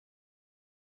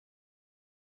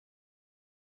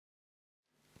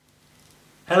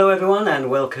Hello everyone and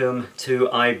welcome to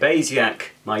iBasiac,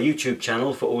 my YouTube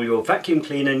channel for all your vacuum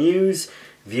cleaner news,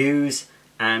 views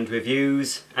and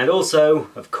reviews, and also,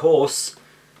 of course,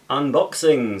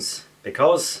 unboxings,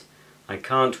 because I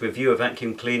can't review a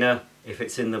vacuum cleaner if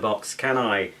it's in the box, can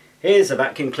I? Here's a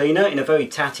vacuum cleaner in a very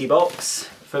tatty box,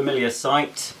 familiar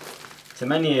sight. To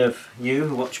many of you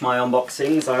who watch my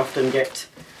unboxings, I often get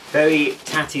very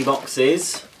tatty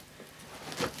boxes,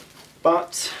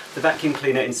 but the vacuum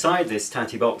cleaner inside this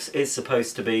tatty box is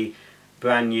supposed to be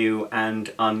brand new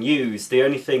and unused. The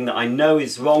only thing that I know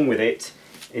is wrong with it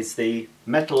is the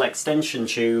metal extension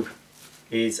tube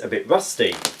is a bit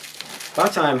rusty.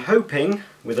 But I'm hoping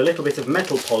with a little bit of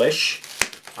metal polish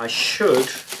I should,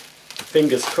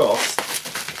 fingers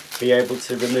crossed, be able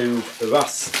to remove the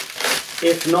rust.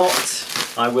 If not,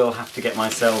 I will have to get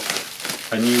myself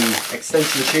a new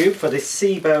extension tube for this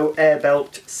Sebo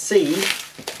Airbelt C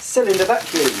cylinder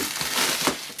vacuum.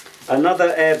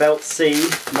 Another Airbelt C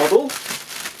model.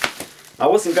 I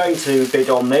wasn't going to bid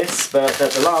on this, but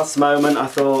at the last moment I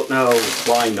thought, no,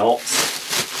 why not?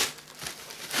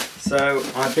 So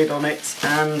I bid on it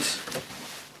and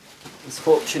was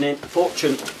fortunate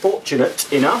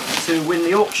enough to win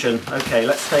the auction. Okay,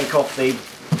 let's take off the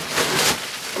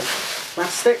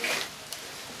plastic.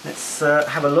 Let's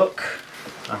have a look.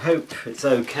 I hope it's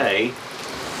okay.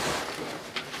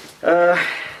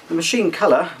 The machine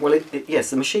colour, well yes,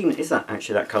 the machine is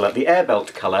actually that colour. The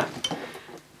Airbelt colour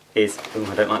is,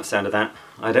 oh, I don't like the sound of that.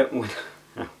 I don't,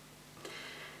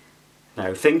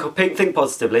 no, think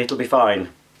positively, it'll be fine.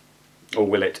 Or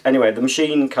will it? Anyway, the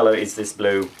machine colour is this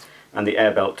blue and the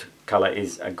Airbelt colour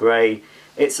is a grey.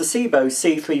 It's a Sebo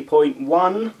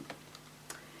C3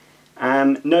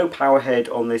 and no power head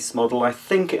on this model. I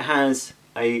think it has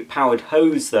a powered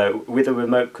hose though with a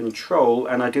remote control,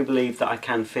 and I do believe that I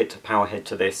can fit a power head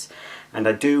to this, and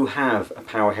I do have a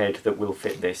power head that will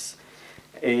fit this.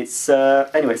 It's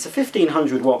anyway, it's a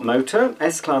 1500 watt motor,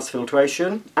 S-class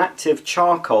filtration, active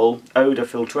charcoal odour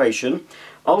filtration,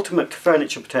 ultimate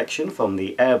furniture protection from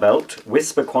the Airbelt,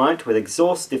 whisper quiet with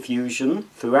exhaust diffusion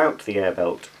throughout the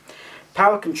Airbelt,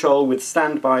 power control with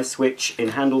standby switch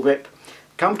in handle grip,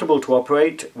 comfortable to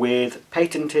operate with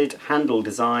patented handle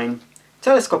design,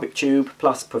 telescopic tube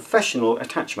plus professional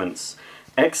attachments.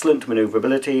 Excellent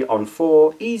manoeuvrability on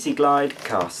 4 easy glide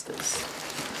casters.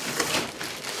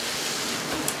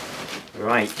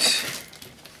 Right.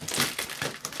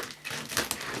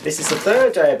 This is the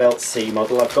third Airbelt C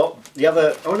model I've got. The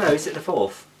other, oh no, is it the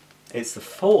fourth? It's the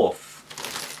fourth.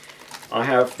 I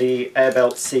have the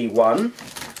Airbelt C1.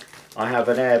 I have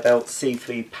an Airbelt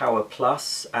C3 Power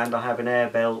Plus, and I have an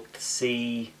Airbelt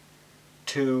C2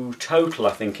 Total,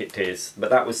 I think it is, but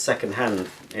that was second hand.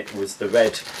 It was the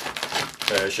red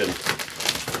version.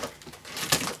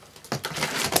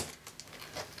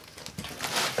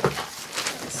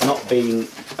 It's not been,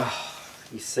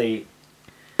 you see,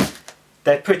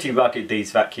 they're pretty rugged,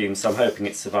 these vacuums, so I'm hoping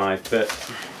it survived, but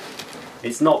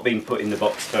it's not been put in the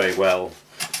box very well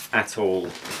at all.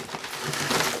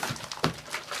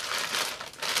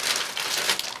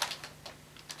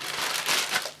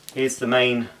 Here's the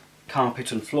main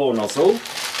carpet and floor nozzle,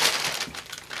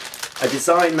 a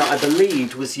design that I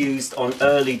believed was used on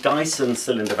early Dyson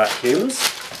cylinder vacuums,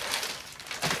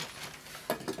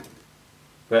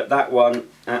 but that one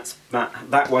has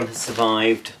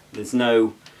survived. There's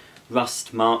no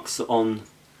rust marks on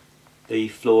the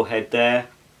floor head there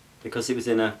because it was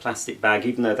in a plastic bag.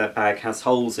 Even though that bag has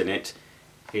holes in it,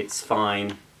 it's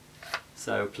fine.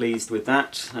 So pleased with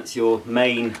that. That's your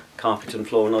main carpet and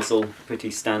floor nozzle,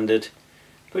 pretty standard.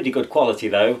 Pretty good quality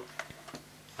though,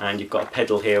 and you've got a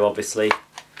pedal here obviously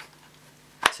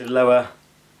to lower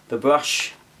the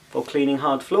brush for cleaning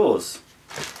hard floors.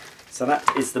 So that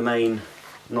is the main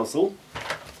nozzle.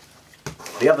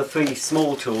 The other 3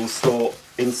 small tools store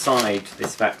inside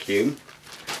this vacuum.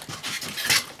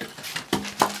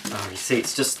 Oh, you see,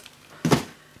 it's just,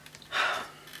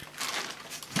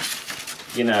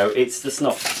 you know, it's just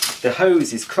not, the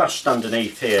hose is crushed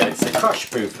underneath here. It's a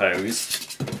crush-proof hose.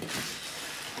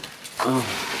 Oh,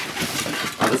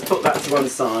 I'll just put that to one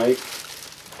side.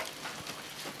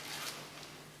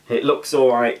 It looks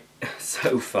alright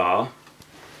so far.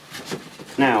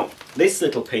 Now, this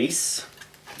little piece,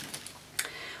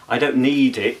 I don't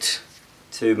need it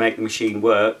to make the machine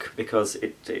work because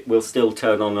it will still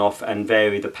turn on and off and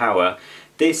vary the power.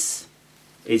 This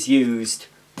is used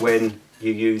when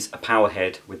you use a power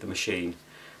head with the machine,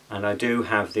 and I do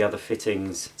have the other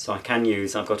fittings, so I can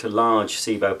use, I've got a large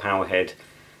Sebo power head,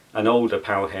 an older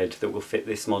power head that will fit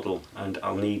this model, and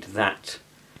I'll need that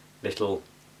little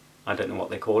I don't know what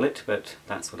they call it, but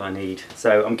that's what I need.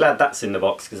 So I'm glad that's in the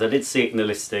box, because I did see it in the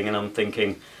listing and I'm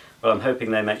thinking, well, I'm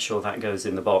hoping they make sure that goes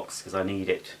in the box because I need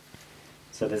it.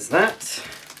 So there's that.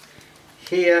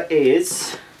 Here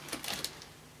is,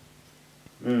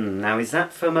 now is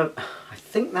that from a, I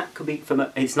think that could be from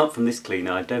a, it's not from this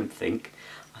cleaner, I don't think.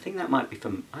 I think that might be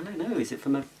from, I don't know, is it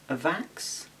from a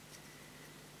Vax?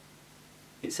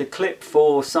 It's a clip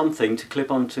for something to clip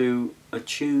onto a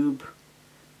tube,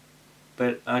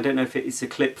 but I don't know if it's a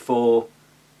clip for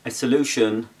a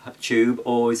solution tube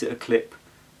or is it a clip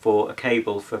for a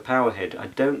cable for a power head. I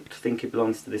don't think it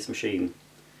belongs to this machine.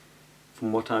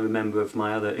 From what I remember of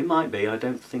my other, it might be, I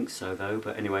don't think so though,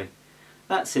 but anyway,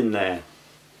 that's in there.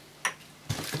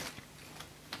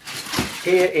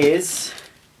 Here is,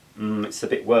 it's a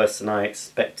bit worse than I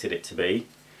expected it to be.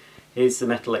 Here's the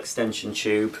metal extension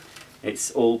tube.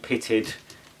 It's all pitted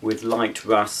with light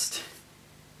rust.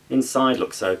 Inside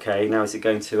looks okay. Now is it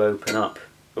going to open up?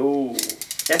 Oh,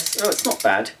 yes. Oh, it's not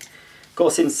bad. Of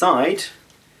course, inside,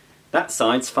 that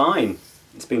side's fine.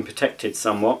 It's been protected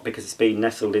somewhat because it's been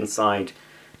nestled inside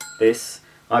this.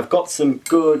 I've got some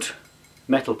good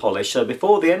metal polish, so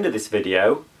before the end of this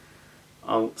video,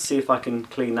 I'll see if I can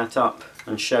clean that up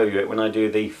and show you it when I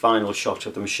do the final shot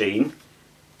of the machine.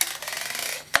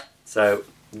 So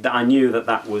I knew that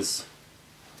that was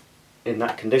in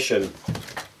that condition.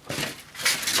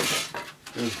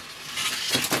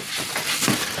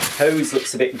 Hose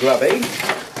looks a bit grubby.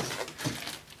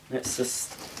 Let's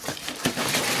just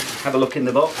have a look in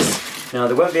the box. Now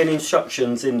there won't be any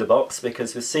instructions in the box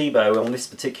because with Sebo on this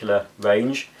particular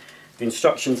range the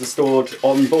instructions are stored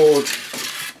on board.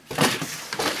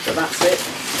 So that's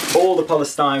it. All the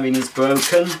polystyrene is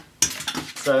broken,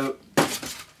 so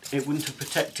it wouldn't have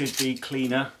protected the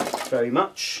cleaner very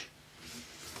much.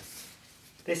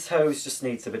 This hose just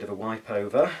needs a bit of a wipe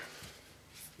over.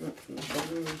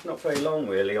 Not very long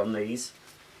really on these.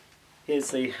 Here's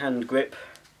the hand grip.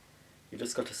 You've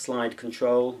just got a slide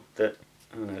control that,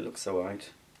 oh no, it looks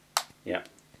alright. Yeah.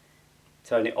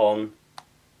 Turn it on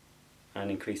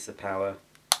and increase the power,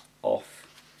 off.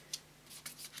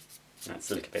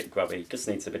 That's a little bit grubby, just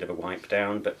needs a bit of a wipe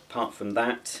down, but apart from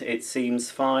that it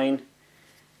seems fine.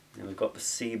 And we've got the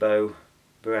Sebo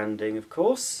branding of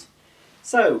course.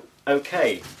 So,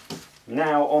 okay,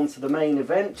 now on to the main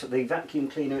event, the vacuum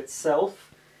cleaner itself,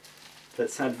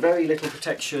 that's had very little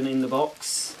protection in the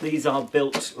box. These are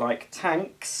built like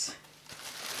tanks.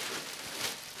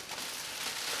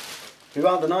 They're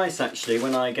rather nice actually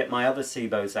when I get my other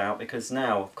Sebos out, because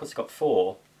now, of course I've got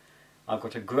 4. I've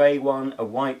got a grey one, a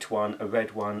white one, a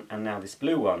red one, and now this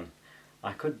blue one.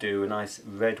 I could do a nice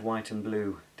red, white and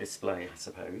blue display, I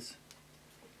suppose.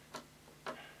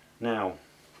 Now,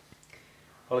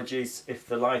 apologies if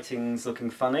the lighting's looking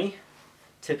funny.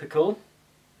 Typical.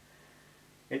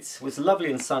 It was lovely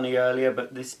and sunny earlier,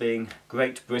 but this being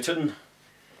Great Britain,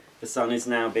 the sun is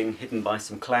now being hidden by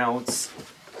some clouds.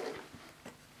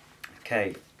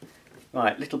 Okay,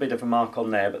 right, little bit of a mark on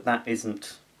there, but that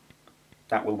isn't,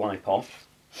 that will wipe off.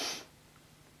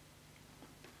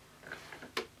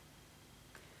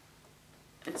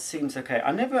 It seems okay.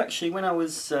 I never actually, when I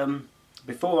was,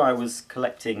 before I was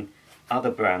collecting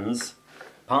other brands,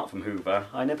 apart from Hoover,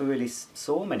 I never really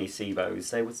saw many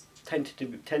Sebos. They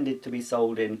tended to be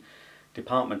sold in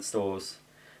department stores.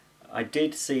 I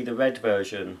did see the red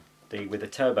version, with a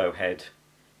turbo head,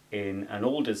 in an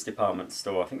Alder's department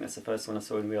store. I think that's the first one I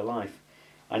saw in real life.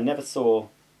 I never saw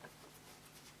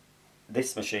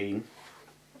this machine.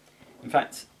 In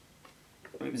fact,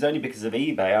 it was only because of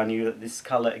eBay I knew that this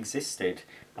colour existed.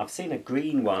 I've seen a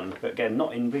green one, but again,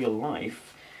 not in real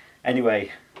life.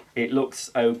 Anyway, it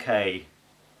looks okay.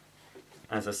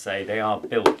 As I say, they are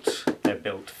built. They're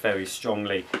built very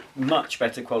strongly. Much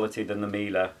better quality than the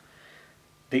Miele.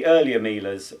 The earlier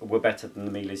Mieles were better than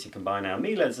the Mieles you can buy now.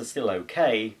 Mieles are still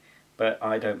okay, but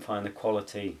I don't find the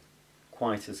quality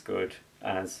quite as good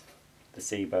as the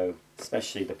Sebo,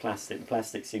 especially the plastic. The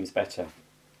plastic seems better.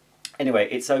 Anyway,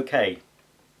 it's okay.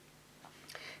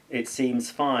 It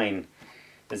seems fine.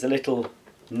 There's a little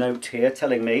note here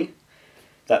telling me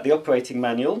that the operating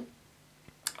manual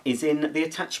is in the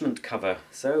attachment cover.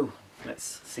 So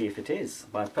let's see if it is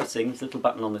by pressing this little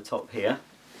button on the top here.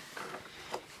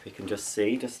 We can just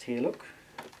see, just here, look.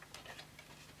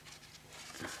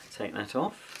 Take that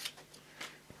off.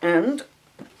 And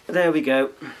there we go.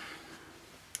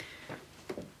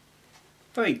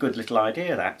 Very good little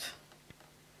idea, that.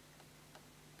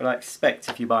 But I expect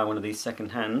if you buy one of these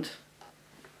second-hand,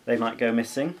 they might go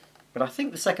missing. But I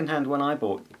think the second-hand one I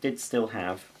bought did still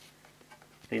have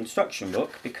the instruction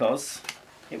book because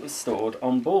it was stored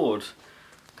on board.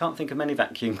 Can't think of many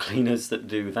vacuum cleaners that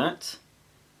do that.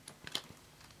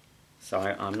 So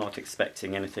I'm not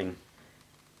expecting anything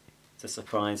to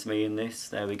surprise me in this.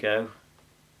 There we go.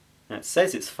 Now it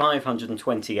says it's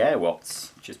 520 air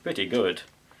watts, which is pretty good.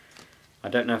 I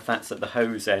don't know if that's at the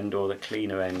hose end or the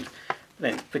cleaner end.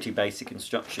 Then pretty basic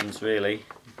instructions really.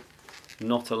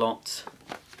 Not a lot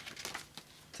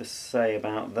to say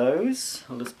about those.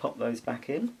 I'll just pop those back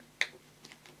in.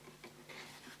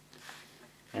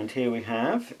 And here we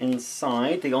have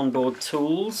inside the onboard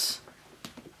tools.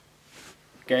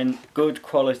 Again, good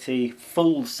quality,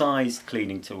 full-sized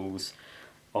cleaning tools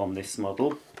on this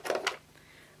model.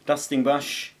 Dusting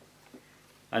brush,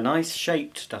 a nice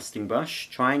shaped dusting brush,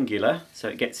 triangular, so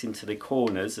it gets into the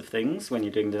corners of things when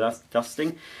you're doing the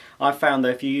dusting. I found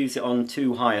that if you use it on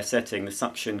too high a setting, the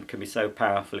suction can be so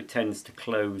powerful it tends to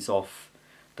close off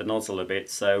the nozzle a bit,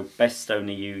 so best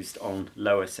only used on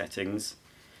lower settings.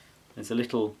 There's a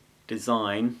little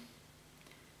design,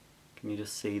 can you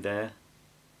just see there?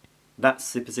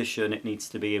 That's the position it needs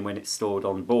to be in when it's stored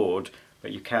on board,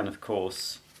 but you can of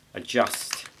course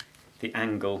adjust the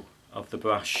angle of the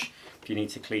brush. If you need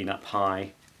to clean up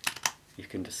high, you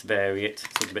can just vary it.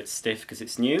 It's a little bit stiff because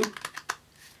it's new.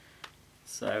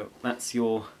 So that's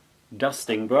your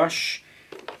dusting brush.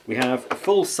 We have a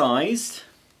full-sized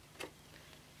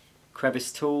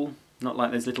crevice tool, not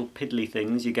like those little piddly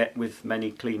things you get with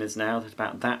many cleaners now. That's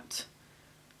about that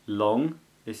long.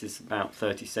 This is about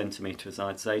 30 centimetres,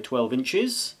 I'd say, 12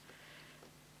 inches.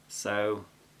 So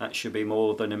that should be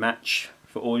more than a match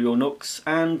for all your nooks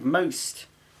and most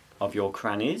of your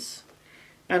crannies.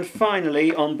 And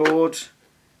finally on board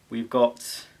we've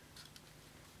got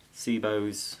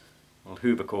Sebo's, or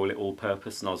Hoover call it,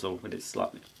 all-purpose nozzle, but it's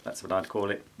slightly, that's what I'd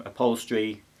call it,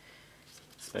 upholstery,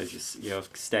 I suppose your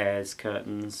stairs,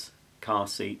 curtains, car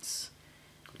seats.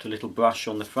 Got a little brush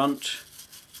on the front.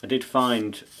 I did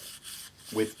find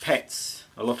with pets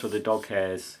a lot of the dog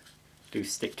hairs do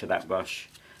stick to that brush.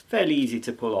 Fairly easy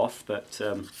to pull off, but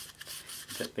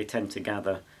they tend to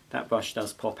gather. That brush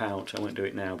does pop out. I won't do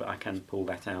it now, but I can pull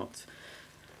that out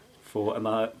for a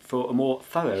more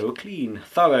thorough clean.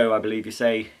 Thorough, I believe you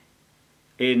say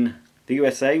in the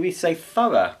USA. We say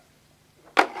thorough.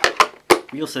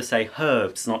 We also say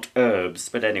herbs, not herbs.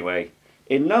 But anyway,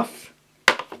 enough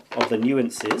of the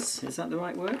nuances, is that the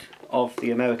right word, of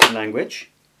the American language.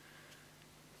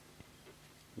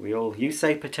 You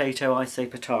say potato, I say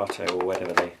potato, or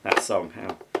whatever that song,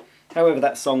 however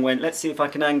that song went. Let's see if I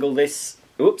can angle this.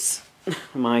 Oops,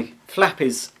 my flap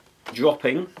is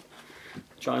dropping.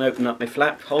 Try and open up my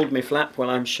flap. Hold my flap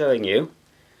while I'm showing you.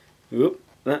 Oop,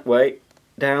 that way,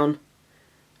 down,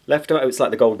 left, right. Oh, it's like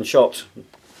the golden shot.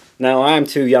 Now I am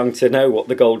too young to know what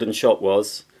the golden shot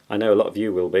was. I know a lot of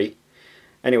you will be.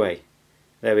 Anyway,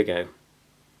 there we go.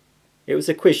 It was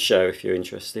a quiz show if you're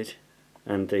interested,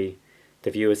 and the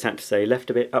viewers had to say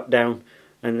left a bit, up, down,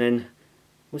 and then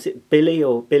was it Billy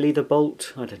or Billy the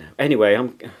Bolt? I don't know. Anyway,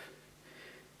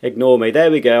 ignore me. There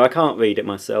we go. I can't read it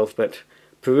myself, but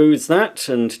peruse that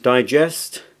and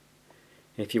digest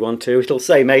if you want to. It'll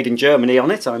say made in Germany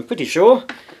on it, I'm pretty sure.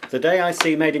 The day I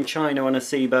see made in China on a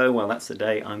Sebo, well, that's the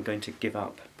day I'm going to give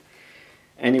up.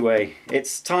 Anyway,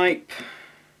 it's type,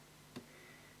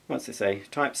 what's it say?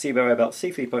 Type Sebo Airbelt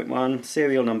C3.1,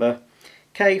 serial number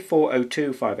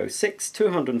K402506,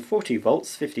 240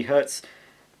 volts, 50 hertz,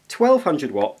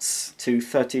 1200 watts to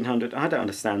 1300. I don't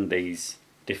understand these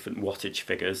different wattage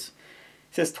figures.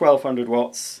 It says 1200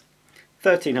 watts,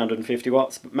 1350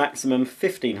 watts, but maximum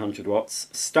 1500 watts.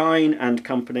 Stein and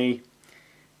Company,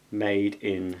 made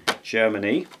in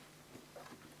Germany.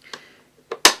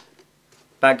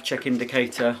 Bag check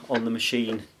indicator on the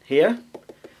machine here.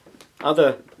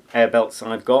 Other air belts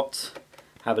I've got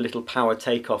have a little power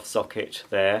takeoff socket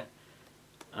there.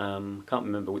 Can't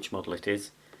remember which model it is.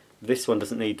 This one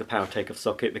doesn't need the power takeoff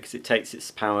socket because it takes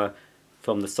its power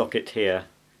from the socket here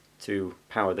to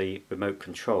power the remote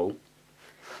control.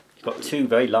 You've got two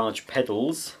very large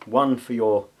pedals, one for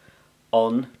your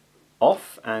on,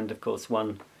 off, and of course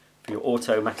one for your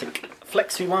automatic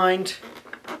flex rewind.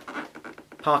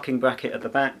 Parking bracket at the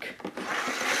back.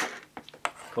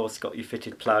 Of course got your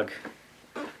fitted plug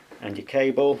and your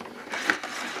cable.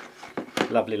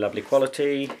 Lovely, lovely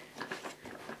quality.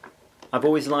 I've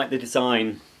always liked the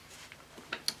design.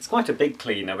 It's quite a big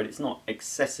cleaner, but it's not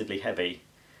excessively heavy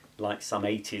like some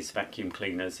 80s vacuum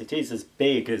cleaners. It is as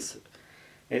big as,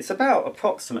 it's about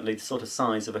approximately the sort of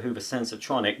size of a Hoover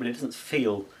Sensortronic, but it doesn't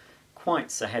feel quite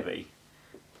so heavy.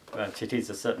 But it is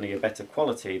certainly a better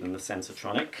quality than the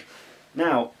Sensortronic.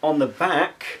 Now, on the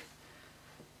back,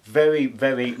 very,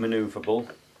 very manoeuvrable.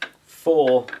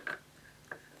 4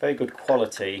 very good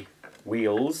quality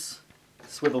wheels,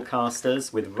 swivel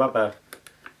casters with rubber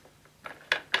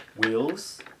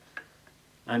wheels.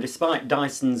 And despite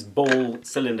Dyson's ball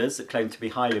cylinders that claim to be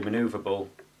highly manoeuvrable,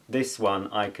 this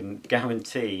one I can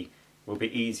guarantee will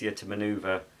be easier to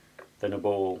manoeuvre than a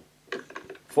ball.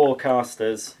 4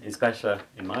 casters is better,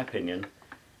 in my opinion,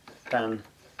 than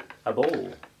a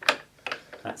ball.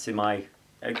 That's in my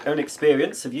own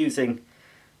experience of using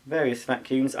various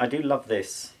vacuums. I do love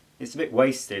this. It's a bit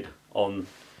wasted on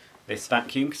this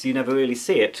vacuum because you never really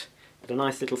see it. But a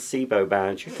nice little Sebo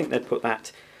badge. You'd think they'd put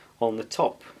that on the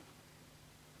top.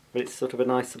 But it's sort of a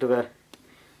nice sort of a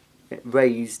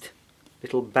raised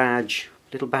little badge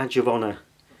of honour,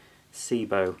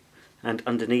 Sebo. And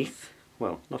underneath,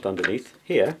 well, not underneath,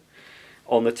 here,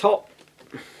 on the top,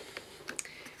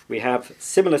 we have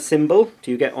similar symbol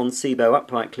to you get on Sebo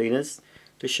upright cleaners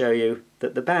to show you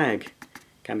that the bag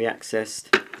can be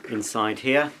accessed inside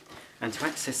here. And to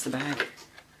access the bag,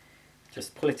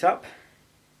 just pull it up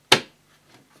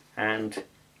and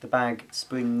the bag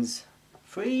springs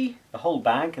free, the whole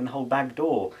bag and the whole bag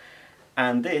door.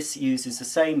 And this uses the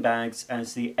same bags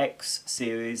as the X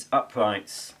series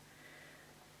uprights.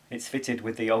 It's fitted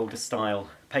with the older style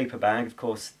paper bag. Of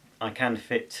course, I can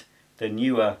fit the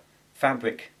newer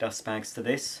fabric dust bags to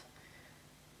this.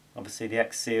 Obviously the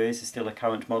X series is still a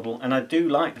current model, and I do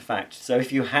like the fact, so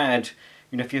if you had,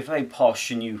 if you're very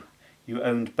posh and you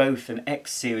owned both an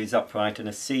X series upright and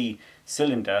a C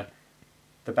cylinder,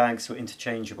 the bags were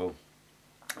interchangeable.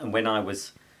 And when I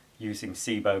was using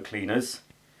Sebo cleaners,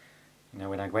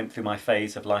 when I went through my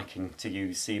phase of liking to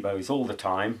use Sebos all the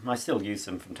time, I still use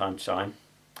them from time to time.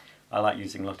 I like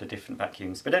using a lot of different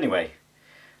vacuums. But anyway,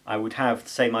 I would have,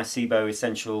 say, my Sebo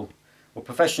Essential or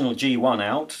Professional G1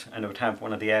 out, and I would have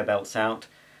one of the Airbelts out,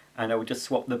 and I would just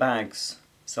swap the bags.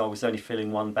 So I was only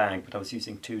filling one bag, but I was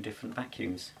using 2 different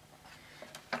vacuums.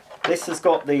 This has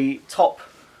got the top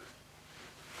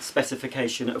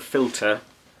specification of filter.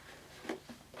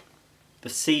 The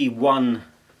C1,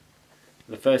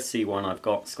 the first C1 I've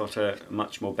got, has got a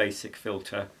much more basic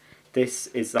filter. This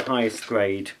is the highest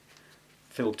grade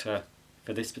filter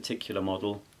for this particular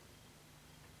model.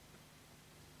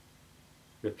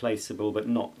 Replaceable but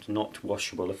not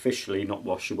washable, officially not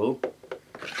washable.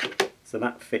 So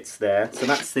that fits there. So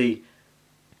that's the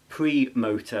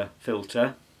pre-motor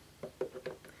filter.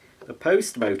 The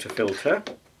post-motor filter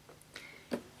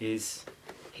is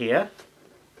here.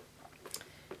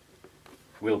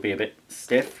 Will be a bit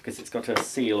stiff because it's got a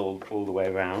seal all the way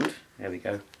around. There we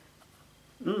go.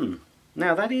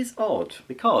 Now that is odd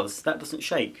because that doesn't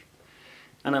shake.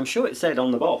 And I'm sure it said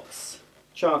on the box,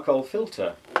 charcoal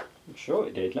filter. I'm sure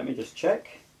it did. Let me just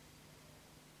check.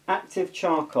 Active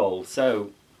charcoal.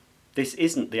 So this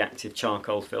isn't the active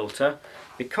charcoal filter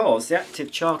because the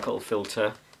active charcoal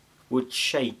filter would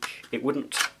shake. It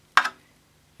wouldn't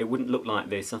look like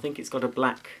this. I think it's got a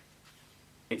black,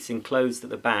 it's enclosed at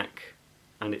the back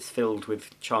and it's filled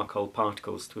with charcoal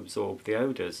particles to absorb the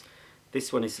odours.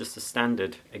 This one is just a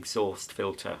standard exhaust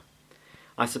filter.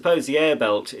 I suppose the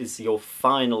Airbelt is your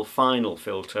final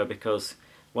filter because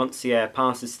once the air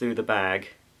passes through the bag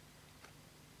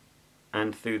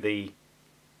and through the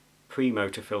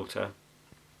pre-motor filter,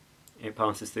 it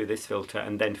passes through this filter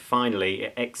and then finally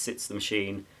it exits the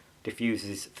machine,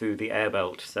 diffuses through the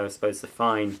Airbelt. So I suppose the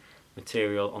fine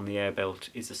material on the Airbelt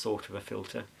is a sort of a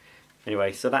filter.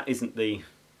 Anyway, so that isn't the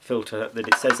filter that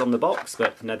it says on the box,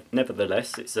 but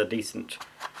nevertheless it's a decent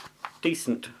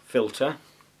filter,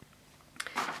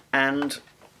 and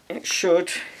it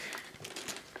should,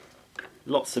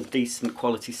 lots of decent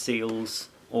quality seals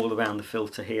all around the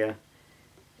filter here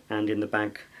and in the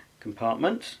bag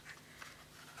compartment.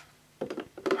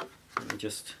 Let me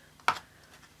just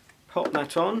pop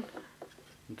that on.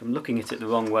 And I'm looking at it the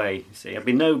wrong way. You see, I've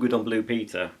been no good on Blue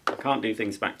Peter. I can't do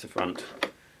things back to front.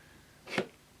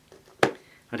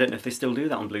 I don't know if they still do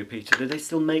that on Blue Peter. Do they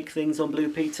still make things on Blue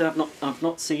Peter? I've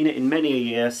not seen it in many a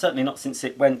year. Certainly not since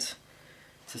it went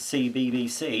to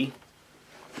CBBC.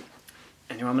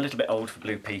 Anyway, I'm a little bit old for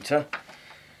Blue Peter.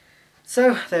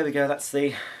 So there we go. That's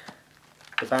the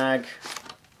bag.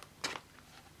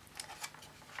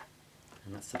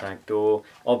 And that's the bag door.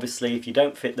 Obviously, if you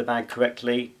don't fit the bag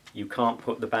correctly, you can't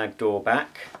put the bag door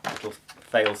back. It'll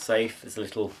fail safe. There's a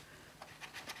little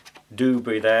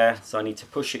doobry there, so I need to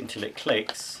push it until it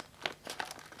clicks.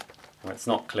 Well, it's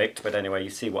not clicked, but anyway, you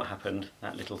see what happened.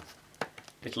 That little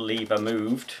lever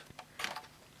moved.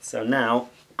 So now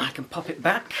I can pop it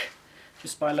back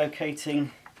just by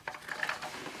locating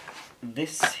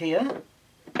this here,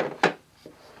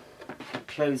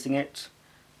 closing it,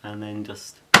 and then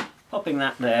just popping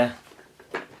that there.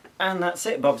 And that's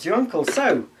it, Bob's your uncle.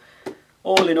 So,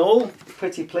 all in all,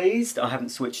 pretty pleased. I haven't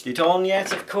switched it on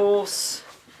yet, of course.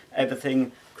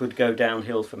 Everything could go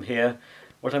downhill from here.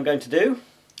 what I'm going to do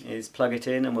is plug it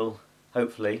in and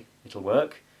hopefully it'll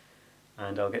work,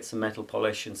 and I'll get some metal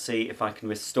polish and see if I can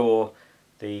restore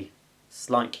the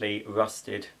slightly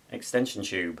rusted extension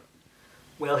tube.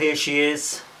 Well, here she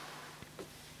is,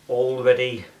 all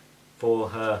ready for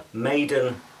her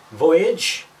maiden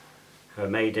voyage, her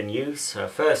maiden use, her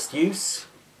first use.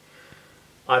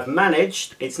 I've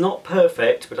managed, it's not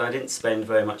perfect, but I didn't spend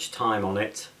very much time on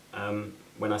it.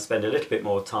 When I spend a little bit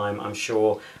more time, I'm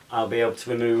sure I'll be able to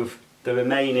remove the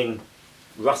remaining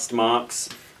rust marks,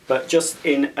 but just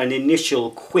in an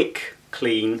initial quick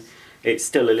clean, it's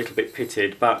still a little bit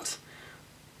pitted, but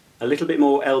a little bit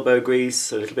more elbow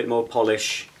grease, a little bit more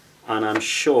polish, and I'm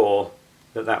sure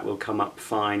that that will come up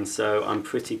fine, so I'm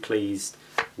pretty pleased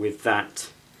with that.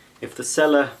 If the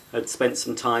seller had spent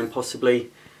some time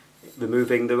possibly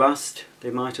removing the rust,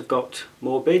 they might have got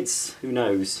more bids, who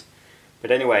knows. But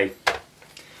anyway,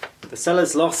 the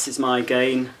seller's loss is my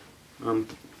gain. I'm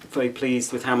very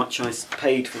pleased with how much I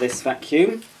paid for this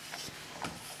vacuum.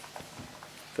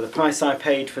 For the price I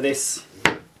paid for this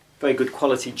very good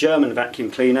quality German vacuum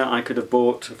cleaner, I could have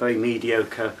bought a very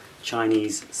mediocre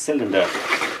Chinese cylinder.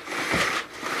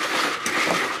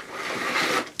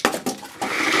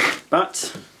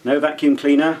 But no vacuum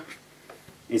cleaner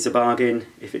is a bargain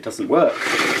if it doesn't work.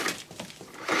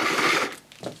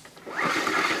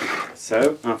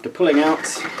 So after pulling out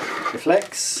the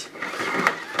flex,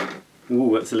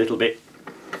 ooh, that's a little bit.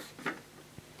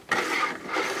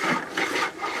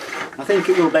 I think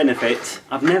it will benefit.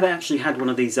 I've never actually had one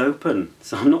of these open,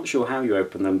 so I'm not sure how you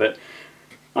open them, but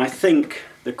I think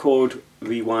the cord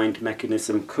rewind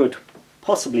mechanism could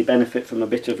possibly benefit from a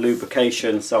bit of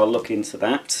lubrication, so I'll look into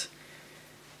that.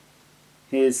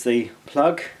 Here's the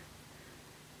plug,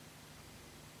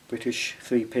 British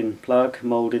 3-pin plug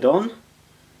moulded on.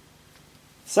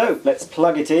 So let's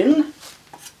plug it in.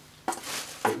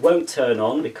 It won't turn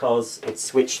on because it's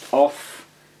switched off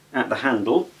at the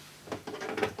handle.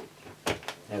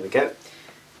 There we go.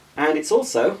 And it's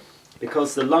also,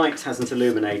 because the light hasn't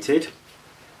illuminated,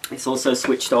 it's also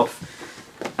switched off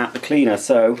at the cleaner.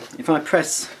 So if I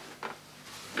press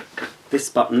this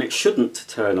button, it shouldn't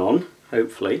turn on,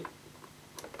 hopefully.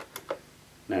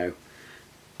 No.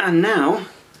 And now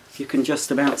you can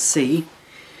just about see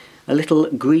a little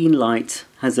green light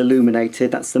has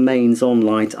illuminated. That's the mains on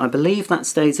light. I believe that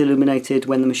stays illuminated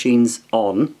when the machine's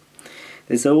on.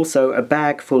 There's also a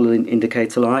bag full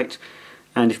indicator light,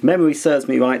 and if memory serves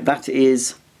me right, that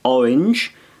is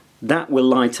orange. That will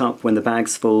light up when the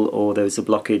bag's full or there's a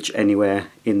blockage anywhere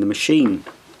in the machine.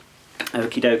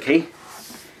 Okie dokie.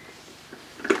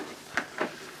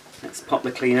 Let's pop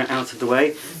the cleaner out of the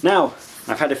way. Now,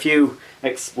 I've had a few,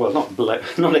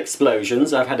 not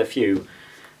explosions, I've had a few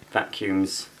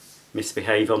vacuums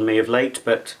misbehave on me of late,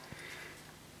 but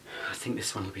I think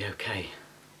this one will be okay.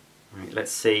 Right,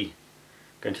 let's see.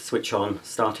 I'm going to switch on,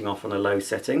 starting off on a low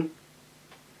setting.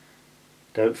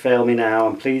 Don't fail me now,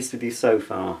 I'm pleased with you so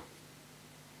far.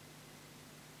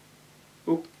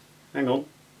 Oh, hang on.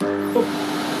 Oh,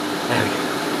 there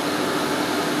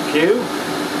we go. Cue.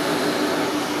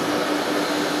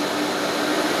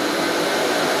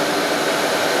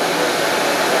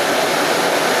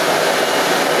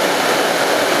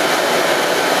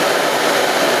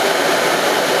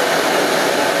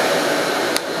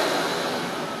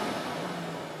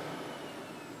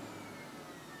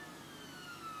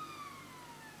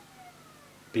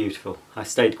 Beautiful. I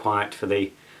stayed quiet for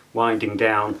the winding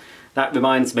down. That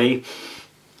reminds me,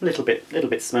 a little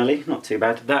bit smelly, not too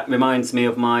bad. That reminds me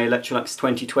of my Electrolux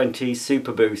 2020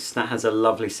 Super Boost. That has a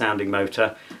lovely sounding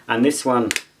motor, and this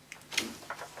one,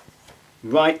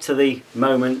 right to the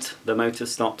moment the motor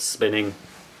stops spinning,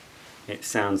 it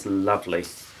sounds lovely.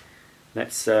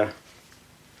 Let's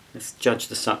judge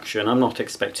the suction. I'm not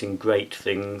expecting great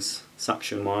things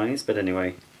suction wise, but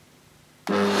anyway.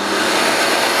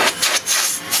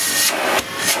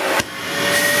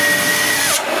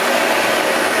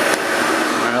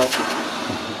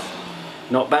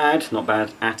 Not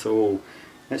bad at all.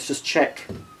 Let's just check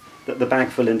that the bag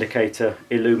full indicator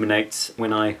illuminates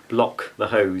when I block the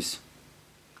hose.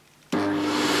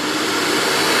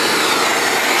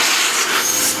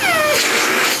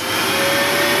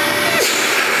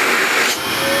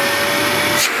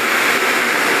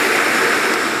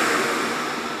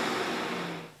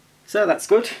 So that's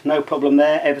good, no problem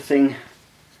there, everything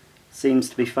seems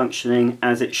to be functioning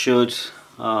as it should.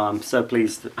 I'm so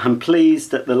pleased. I'm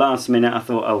pleased at the last minute I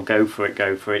thought, oh, go for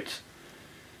it.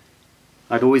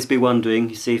 I'd always be wondering,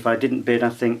 you see, if I didn't bid, I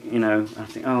think,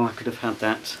 oh, I could have had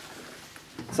that.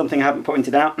 Something I haven't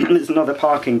pointed out, there's another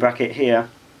parking bracket here.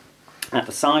 at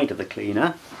the side of the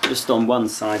cleaner, just on one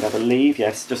side I believe,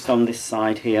 yes, just on this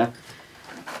side here.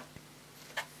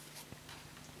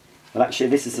 Well, actually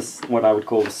this is what I would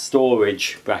call the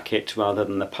storage bracket rather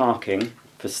than the parking,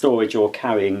 for storage or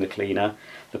carrying the cleaner.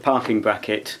 The parking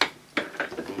bracket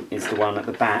is the one at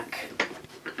the back.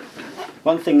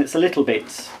 One thing that's a little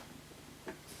bit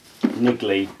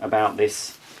niggly about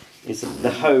this is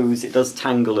the hose. It does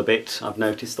tangle a bit, I've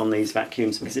noticed, on these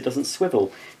vacuums, because it doesn't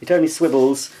swivel. It only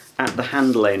swivels at the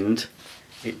handle end.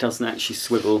 It doesn't actually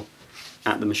swivel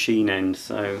at the machine end,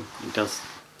 so it does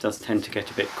tend to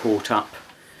get a bit caught up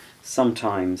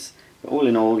sometimes. But all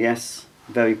in all, yes,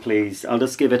 very pleased. I'll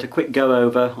just give it a quick go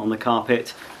over on the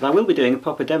carpet, but I will be doing a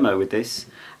proper demo with this,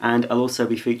 and I'll also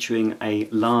be featuring a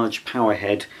large power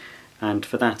head, and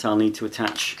for that I'll need to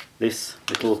attach this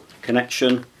little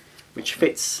connection which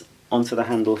fits onto the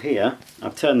handle here.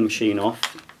 I've turned the machine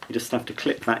off. You just have to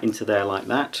clip that into there like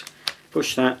that,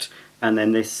 push that, and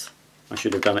then this, I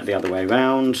should have done it the other way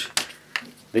around.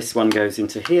 This one goes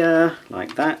into here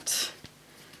like that,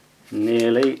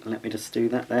 nearly. Let me just do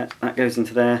that there. That goes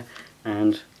into there,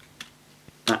 and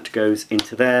that goes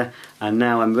into there, and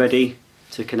now I'm ready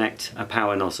to connect a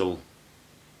power nozzle.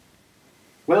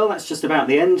 Well, that's just about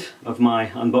the end of my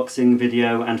unboxing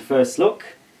video and first look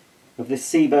of this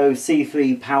Sebo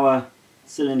C3 Power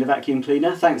cylinder vacuum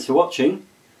cleaner. Thanks for watching.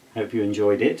 Hope you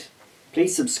enjoyed it.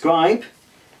 Please subscribe,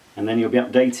 and then you'll be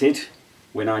updated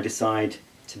when I decide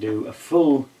to do a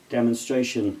full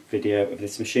demonstration video of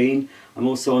this machine. I'm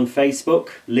also on Facebook,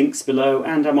 links below,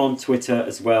 and I'm on Twitter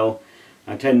as well.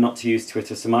 I tend not to use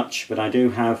Twitter so much, but I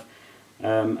do have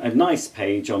a nice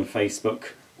page on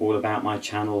Facebook all about my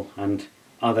channel and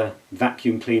other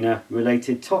vacuum cleaner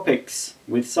related topics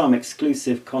with some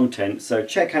exclusive content. So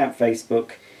check out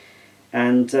Facebook,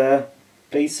 and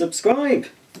please subscribe.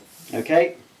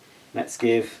 Okay, let's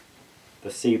give the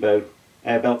Sebo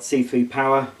Airbelt C3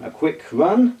 Power a quick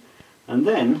run, and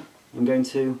then I'm going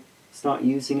to start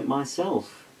using it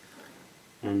myself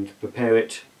and prepare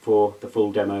it for the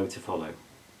full demo to follow.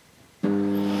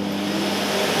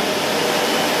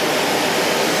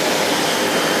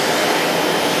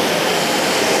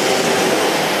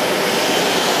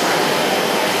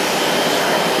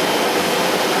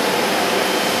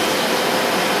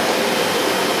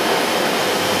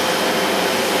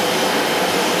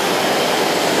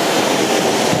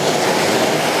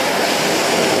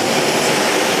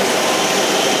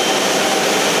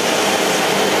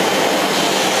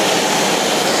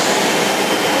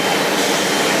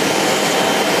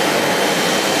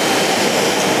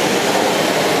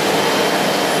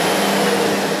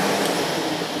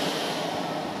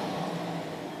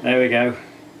 There we go.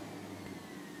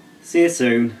 See you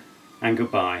soon, and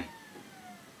goodbye.